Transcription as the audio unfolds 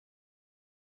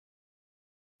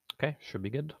Okay, should be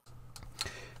good.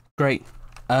 Great.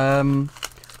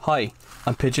 Hi,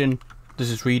 I'm Pigeon.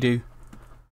 This is Redo.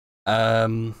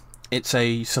 It's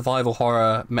a survival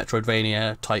horror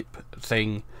Metroidvania type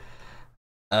thing,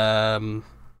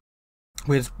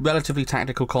 with relatively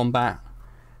tactical combat,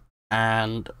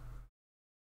 and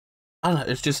I don't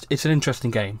know. It's an interesting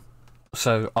game.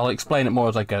 So I'll explain it more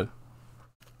as I go.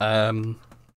 Are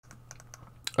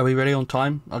we ready on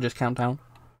time? I'll just count down.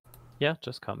 Yeah,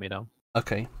 just count me down.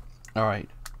 Okay. All right.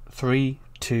 3,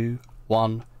 2,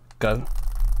 1, go.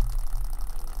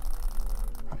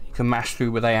 You can mash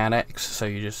through with A and X, so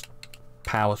you just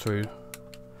power through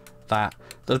that.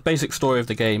 The basic story of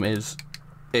the game is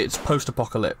it's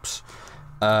post-apocalypse.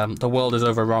 The world is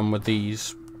overrun with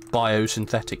these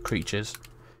biosynthetic creatures,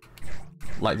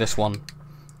 like this one.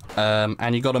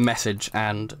 And you got a message,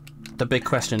 and the big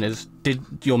question is, did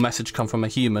your message come from a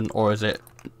human, or is it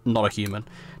not a human?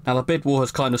 Now, the bid war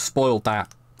has kind of spoiled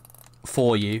that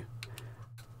for you,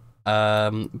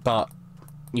 but,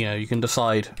 you know, you can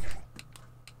decide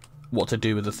what to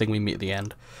do with the thing we meet at the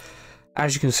end.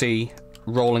 As you can see,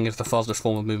 rolling is the fastest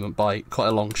form of movement by quite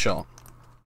a long shot.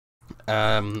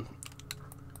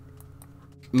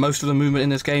 Most of the movement in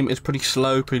this game is pretty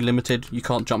slow, pretty limited. You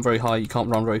can't jump very high, you can't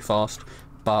run very fast,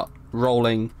 but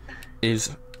rolling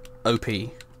is OP.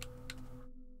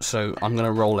 So I'm going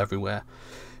to roll everywhere.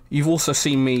 You've also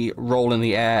seen me roll in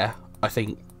the air, I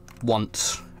think,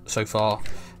 once so far.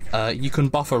 You can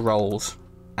buffer rolls,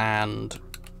 and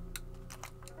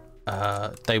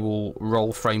they will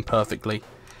roll frame perfectly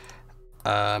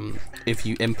if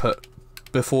you input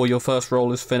before your first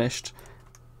roll is finished,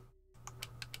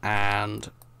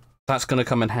 and that's going to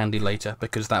come in handy later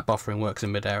because that buffering works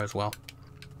in midair as well.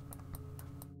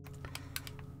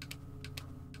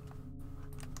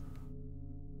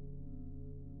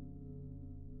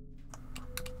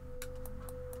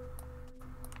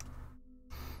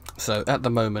 So at the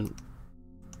moment,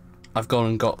 I've gone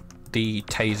and got the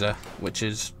taser, which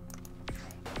is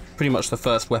pretty much the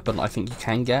first weapon I think you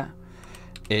can get.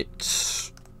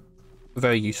 It's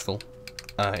very useful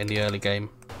in the early game.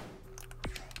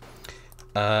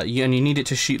 You need it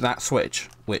to shoot that switch,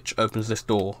 which opens this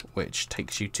door, which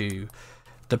takes you to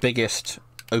the biggest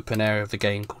open area of the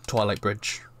game called Twilight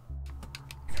Bridge.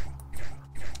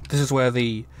 This is where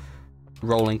the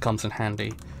rolling comes in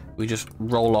handy. We just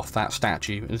roll off that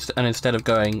statue, and instead of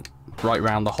going right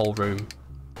round the whole room,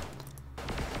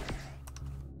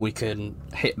 we can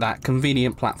hit that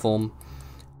convenient platform,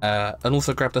 and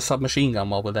also grab the submachine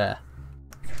gun while we're there.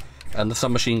 And the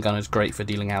submachine gun is great for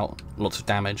dealing out lots of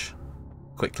damage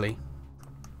quickly.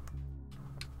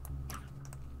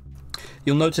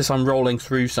 You'll notice I'm rolling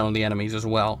through some of the enemies as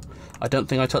well. I don't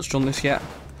think I touched on this yet.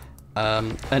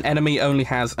 An enemy only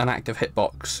has an active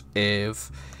hitbox if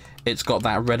it's got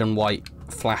that red and white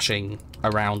flashing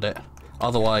around it.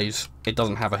 Otherwise, it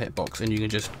doesn't have a hitbox, and you can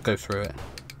just go through it.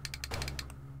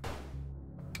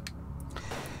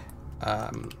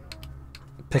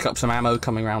 Pick up some ammo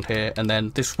coming around here, and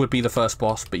then this would be the first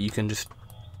boss, but you can just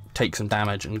take some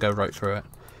damage and go right through it.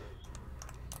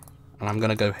 And I'm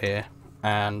going to go here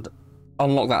and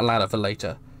unlock that ladder for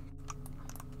later.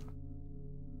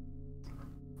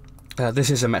 This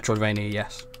is a Metroidvania,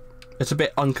 yes. It's a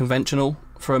bit unconventional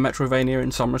for a Metroidvania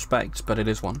in some respects, but it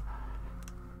is one.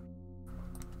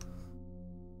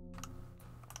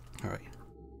 Alright.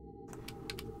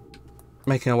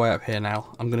 Making our way up here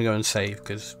now. I'm going to go and save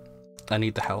because I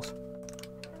need the health.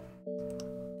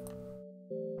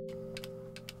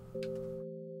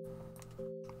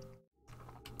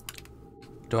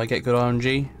 Do I get good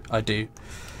RNG? I do.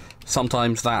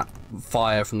 Sometimes that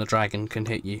fire from the dragon can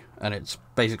hit you, and it's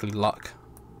basically luck.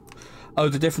 Oh,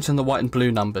 the difference in the white and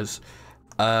blue numbers.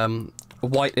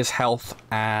 White is health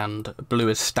and blue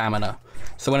is stamina.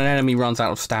 So when an enemy runs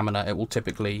out of stamina, it will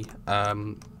typically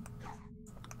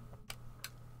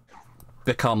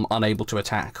become unable to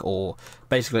attack, or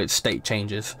basically its state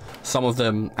changes. Some of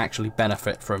them actually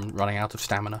benefit from running out of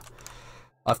stamina.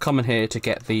 I've come in here to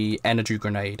get the energy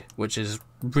grenade, which is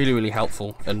really, really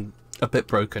helpful and a bit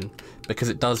broken because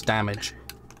it does damage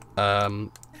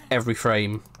every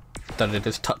frame that it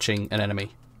is touching an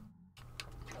enemy.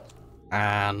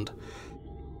 And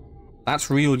that's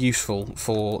real useful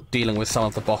for dealing with some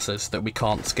of the bosses that we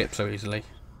can't skip so easily.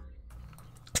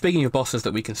 Speaking of bosses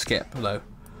that we can skip, though,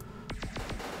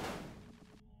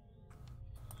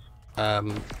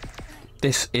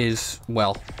 this is,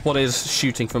 well, what is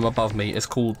shooting from above me is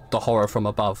called the horror from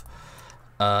above.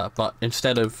 But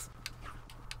instead of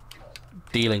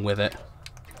dealing with it,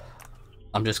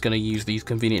 I'm just going to use these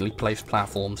conveniently placed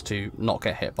platforms to not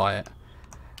get hit by it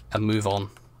and move on.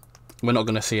 We're not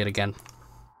going to see it again.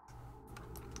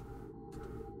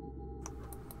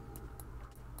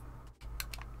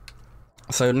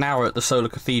 so now we're at the Solar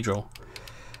Cathedral.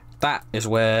 That is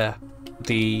where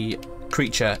the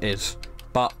creature is,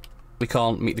 but we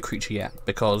can't meet the creature yet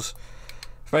because,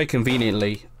 very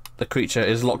conveniently, the creature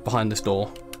is locked behind this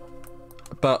door.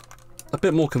 But a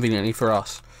bit more conveniently for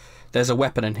us, there's a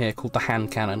weapon in here called the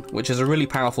hand cannon, which is a really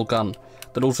powerful gun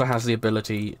that also has the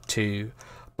ability to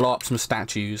blow up some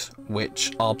statues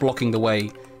which are blocking the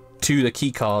way to the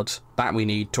key cards that we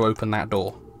need to open that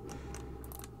door.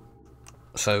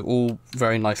 So all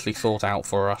very nicely thought out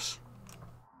for us.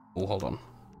 Oh, hold on.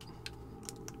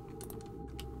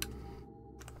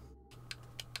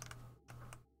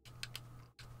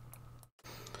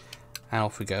 And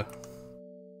off we go.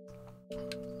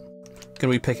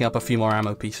 Gonna be picking up a few more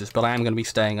ammo pieces, but I am gonna be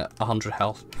staying at 100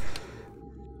 health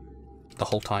the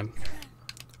whole time.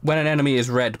 When an enemy is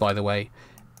red, by the way,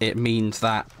 it means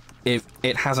that if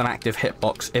it has an active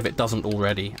hitbox if it doesn't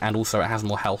already, and also it has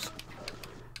more health.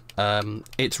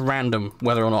 It's random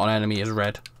whether or not an enemy is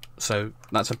red, so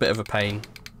that's a bit of a pain.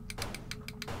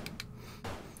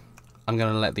 I'm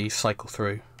gonna let these cycle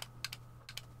through.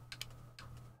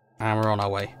 And we're on our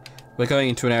way. We're going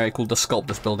into an area called the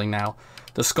Sculptor's Building now.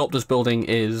 The Sculptor's Building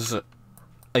is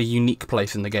a unique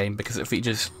place in the game because it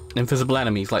features invisible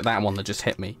enemies like that one that just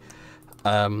hit me.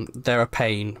 They're a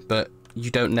pain, but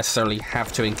you don't necessarily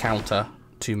have to encounter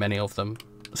too many of them,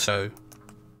 so...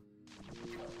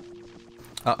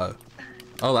 Uh-oh.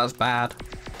 Oh, that's bad.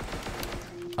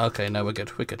 Okay, no, we're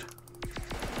good, we're good.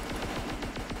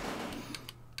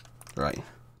 Right.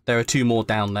 There are two more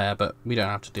down there, but we don't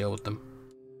have to deal with them.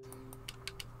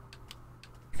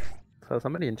 So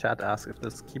somebody in chat asked if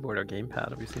this keyboard or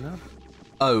gamepad. Have you seen that?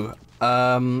 Oh,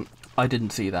 I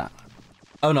didn't see that.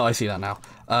 Oh no, I see that now.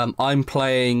 I'm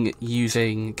playing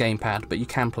using gamepad, but you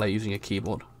can play using a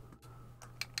keyboard.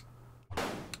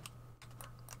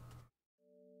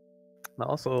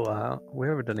 Also, we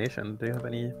have a donation. Do you have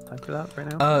any time for that right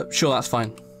now? Sure, that's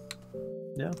fine.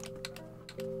 Yeah.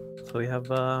 So we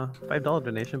have a $5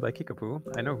 donation by Kickapoo.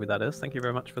 I know who that is. Thank you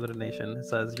very much for the donation. It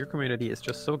says, your community is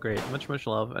just so great. Much, much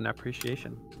love and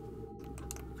appreciation.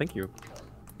 Thank you.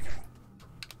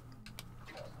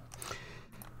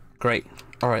 Great.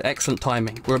 Alright, excellent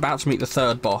timing. We're about to meet the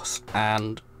third boss,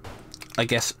 and I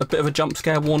guess a bit of a jump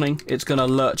scare warning. It's going to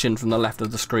lurch in from the left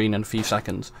of the screen in a few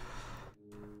seconds.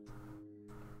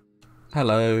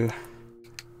 Hello.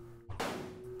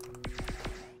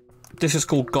 This is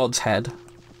called God's Head.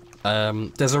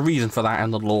 There's a reason for that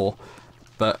in the lore,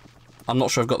 but I'm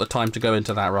not sure I've got the time to go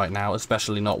into that right now,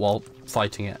 especially not while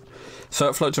fighting it. So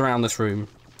it floats around this room,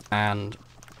 and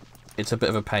it's a bit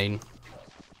of a pain.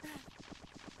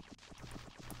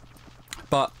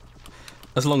 But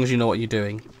as long as you know what you're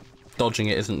doing, dodging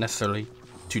it isn't necessarily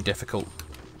too difficult.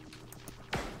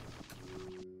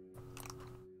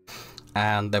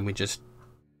 And then we just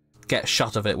get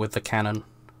shot of it with the cannon.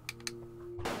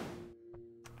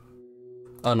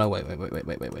 Oh no, wait.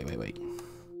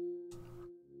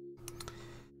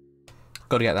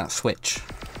 Gotta get that switch.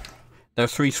 There are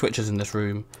 3 switches in this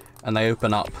room, and they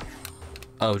open up.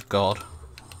 Oh god.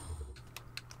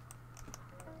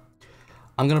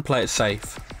 I'm gonna play it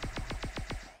safe.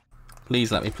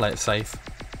 Please let me play it safe.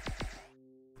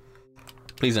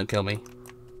 Please don't kill me.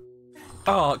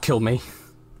 Oh, it killed me.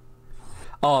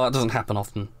 Oh, that doesn't happen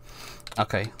often.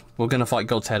 Okay, we're gonna fight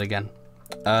God's Head again.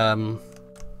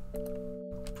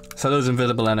 So those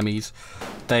invisible enemies,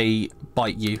 they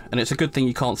bite you, and it's a good thing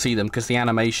you can't see them because the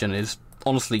animation is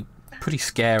honestly pretty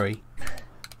scary.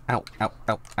 Ow, ow,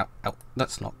 ow, ow, ow.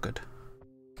 That's not good.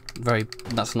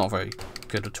 That's not very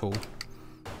good at all.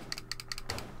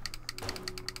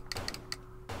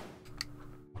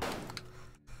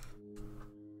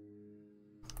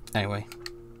 Anyway,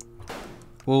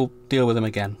 we'll deal with them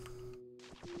again.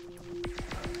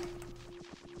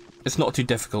 It's not too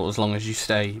difficult as long as you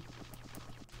stay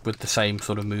with the same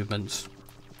sort of movements.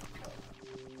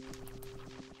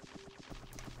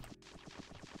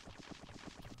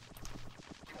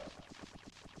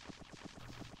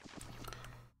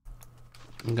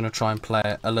 I'm going to try and play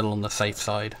it a little on the safe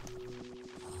side.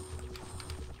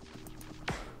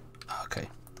 Okay.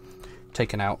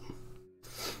 Taken out.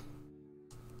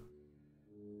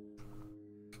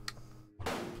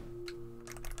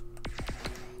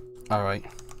 Alright.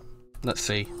 Let's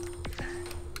see.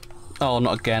 Oh,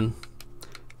 not again.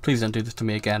 Please don't do this to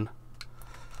me again.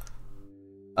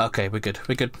 Okay, we're good.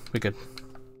 We're good. We're good.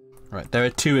 Right, there are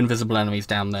 2 invisible enemies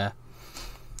down there.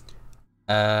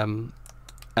 And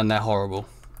they're horrible.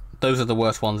 Those are the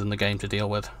worst ones in the game to deal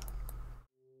with.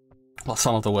 Well,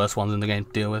 some of the worst ones in the game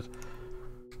to deal with.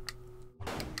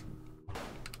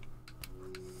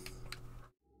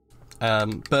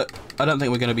 But I don't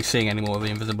think we're going to be seeing any more of the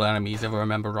invisible enemies, if I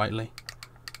remember rightly.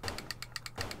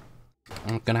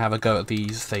 I'm going to have a go at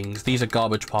these things. These are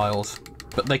garbage piles,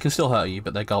 but they can still hurt you,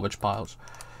 but they're garbage piles.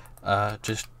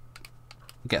 Just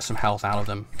get some health out of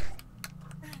them.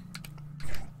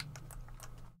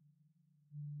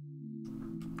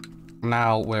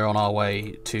 Now we're on our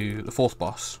way to the fourth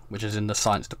boss, which is in the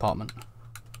science department.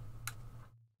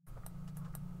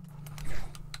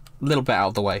 A little bit out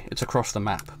of the way. It's across the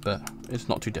map, but it's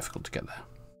not too difficult to get there.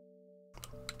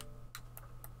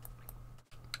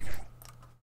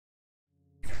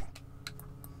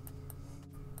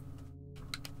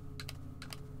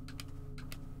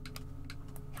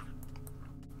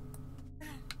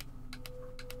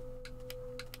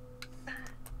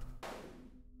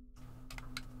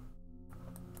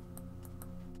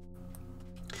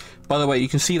 By the way, you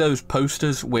can see those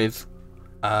posters with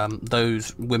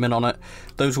those women on it.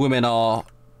 Those women are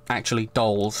actually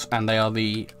dolls, and they are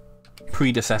the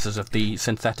predecessors of the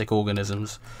synthetic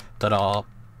organisms that are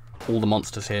all the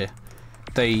monsters here.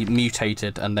 They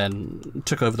mutated and then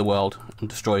took over the world and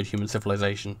destroyed human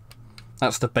civilization.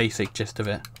 That's the basic gist of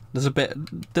it. There's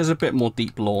a bit more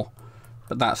deep lore,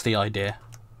 but that's the idea.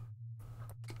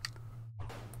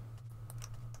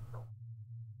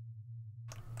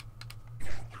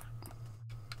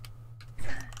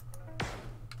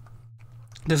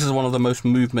 This is one of the most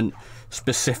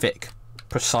movement-specific,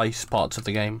 precise parts of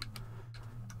the game.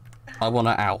 I want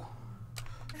to... Ow.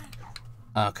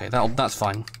 Okay, that's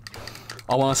fine.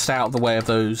 I want to stay out of the way of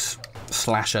those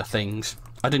slasher things.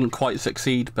 I didn't quite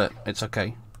succeed, but it's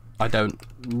okay. I don't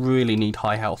really need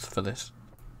high health for this.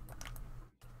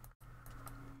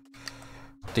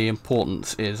 The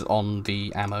importance is on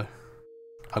the ammo.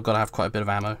 I've got to have quite a bit of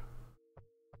ammo.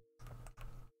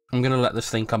 I'm going to let this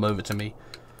thing come over to me,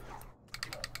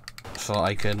 so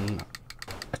I can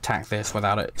attack this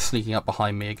without it sneaking up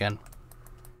behind me again.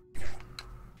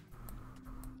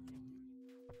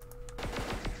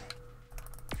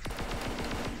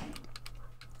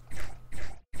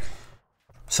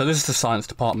 So this is the science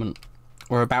department.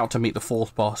 We're about to meet the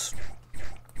fourth boss.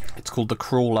 It's called the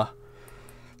Crawler.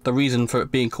 The reason for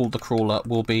it being called the Crawler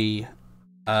will be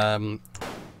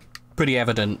pretty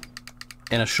evident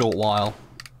in a short while.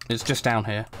 It's just down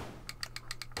here.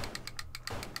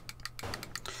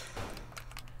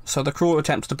 So the Crawler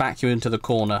attempts to back you into the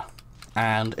corner,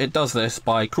 and it does this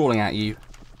by crawling at you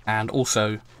and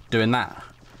also doing that.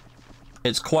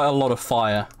 It's quite a lot of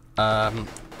fire.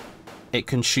 It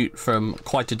can shoot from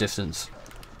quite a distance,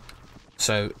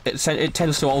 so it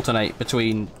tends to alternate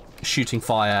between shooting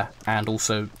fire and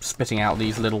also spitting out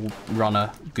these little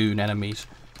runner goon enemies.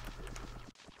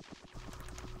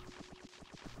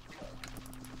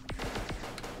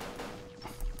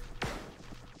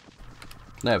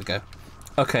 There we go.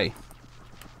 Okay,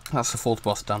 that's the fourth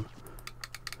boss done.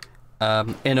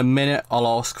 In a minute I'll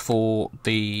ask for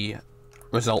the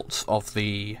results of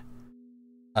the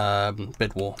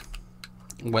bid war.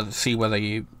 See whether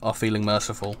you are feeling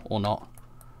merciful or not.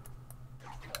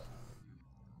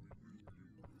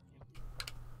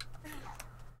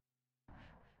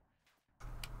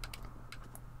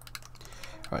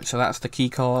 Right, so that's the key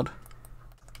card.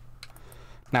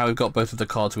 Now we've got both of the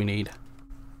cards we need.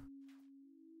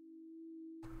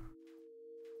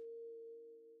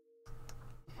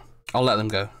 I'll let them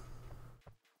go.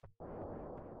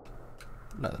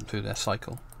 Let them through their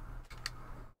cycle.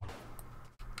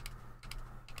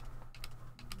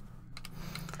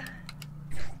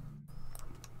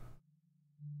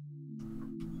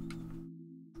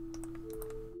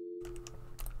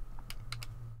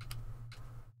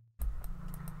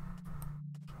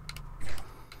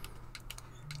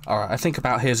 Alright, I think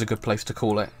about here's a good place to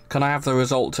call it. Can I have the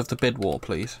results of the bid war,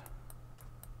 please?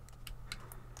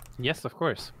 Yes, of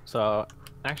course. So,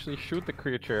 actually, shoot the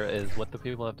creature is what the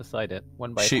people have decided.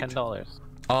 Won by Shoot. $10.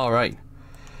 Alright.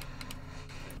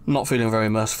 Not feeling very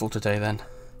merciful today, then.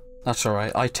 That's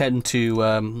alright. I tend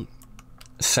to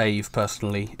save,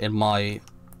 personally, in my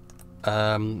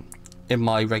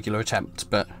regular attempts,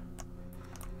 but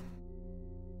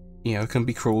you know, it can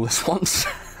be cruel this once.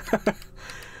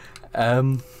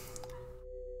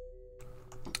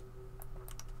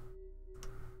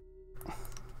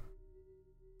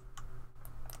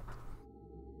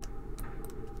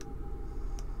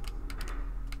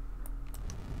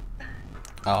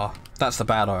 Ah, that's the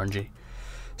bad RNG.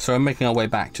 So we're making our way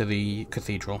back to the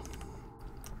cathedral.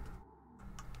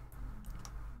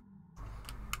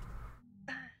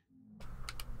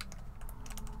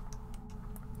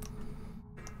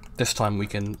 This time we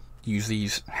can use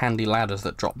these handy ladders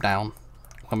that drop down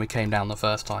when we came down the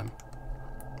first time.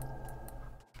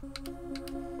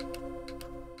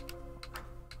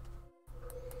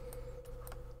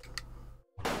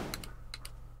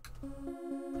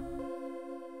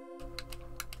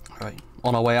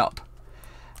 on our way up.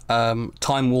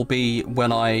 Time will be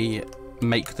when I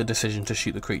make the decision to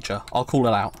shoot the creature. I'll call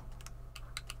it out.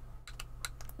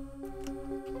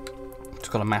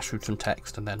 Just gotta mash through some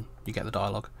text and then you get the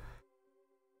dialogue.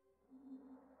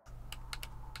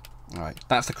 Alright,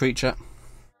 that's the creature.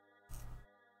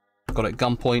 Got it at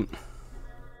gunpoint.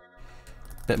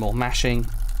 Bit more mashing.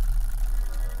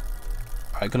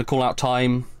 Alright, gonna call out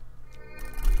time.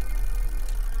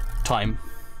 Time.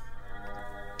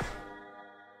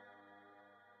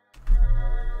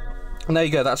 And there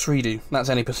you go, that's redo. That's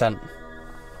any percent.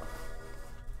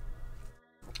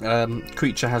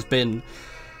 Creature has been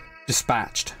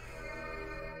dispatched.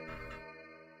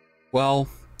 Well,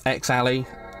 X-Alley,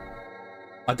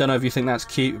 I don't know if you think that's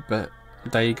cute, but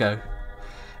there you go.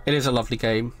 It is a lovely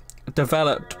game.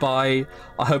 Developed by,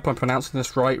 I hope I'm pronouncing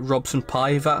this right, Robson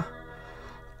Paiva.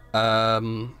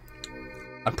 I'm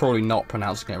probably not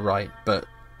pronouncing it right, but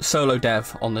solo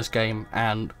dev on this game,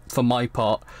 and for my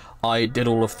part, I did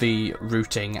all of the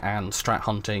routing and strat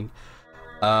hunting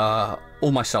all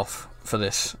myself for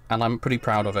this, and I'm pretty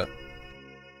proud of it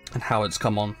and how it's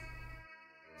come on.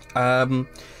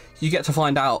 You get to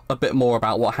find out a bit more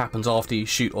about what happens after you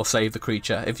shoot or save the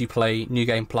creature if you play New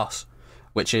Game Plus,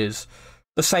 which is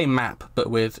the same map but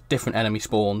with different enemy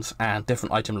spawns and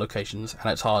different item locations,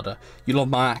 and it's harder. You love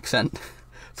my accent.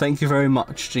 Thank you very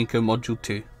much, Jinko Module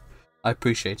 2. I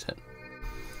appreciate it.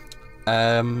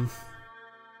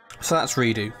 So that's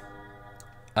redo.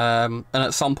 And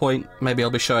at some point, maybe I'll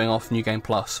be showing off New Game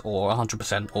Plus or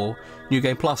 100% or New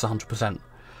Game Plus 100%.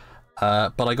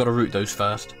 But I gotta root those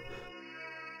first.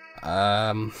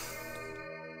 And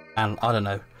I don't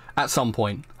know. At some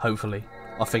point, hopefully,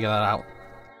 I'll figure that out.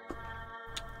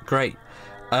 Great.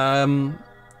 I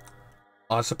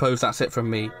suppose that's it from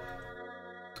me.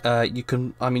 You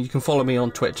can follow me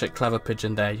on Twitch at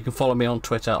cleverpidgeon there. You can follow me on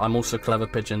Twitter. I'm also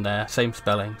cleverpidgeon there. Same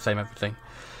spelling, same everything.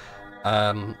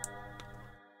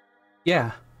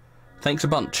 Yeah, thanks a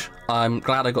bunch. I'm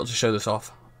glad I got to show this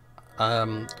off.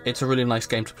 It's a really nice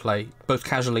game to play, both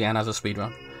casually and as a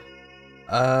speedrun.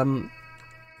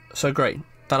 So great.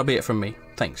 That'll be it from me.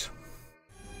 Thanks.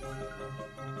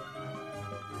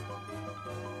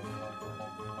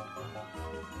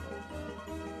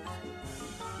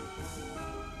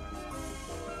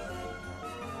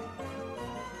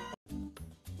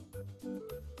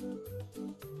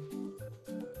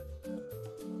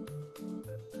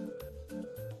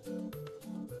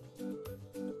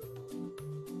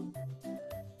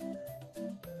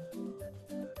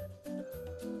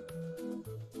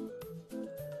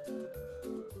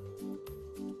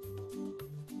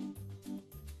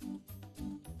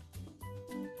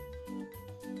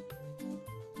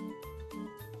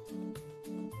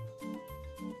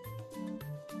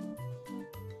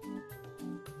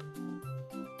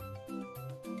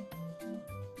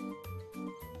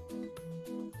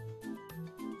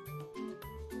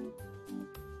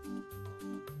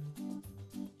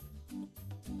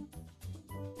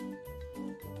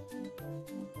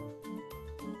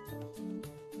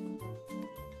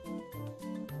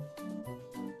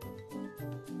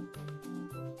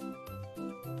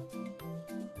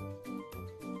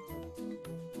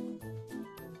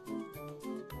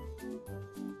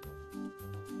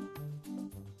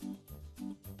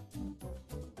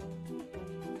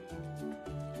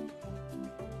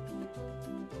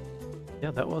 Yeah,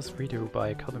 that was Redo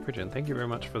by cleverpidgeon. Thank you very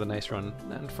much for the nice run,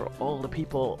 and for all the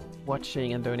people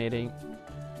watching and donating.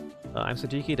 I'm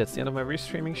Sajiki, that's the end of my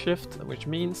restreaming shift, which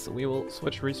means we will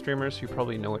switch restreamers. You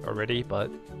probably know it already, but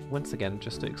once again,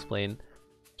 just to explain,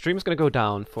 stream's gonna go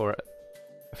down for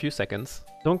a few seconds.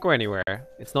 Don't go anywhere,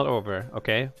 it's not over,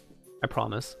 okay? I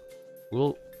promise.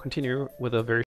 We'll continue with a very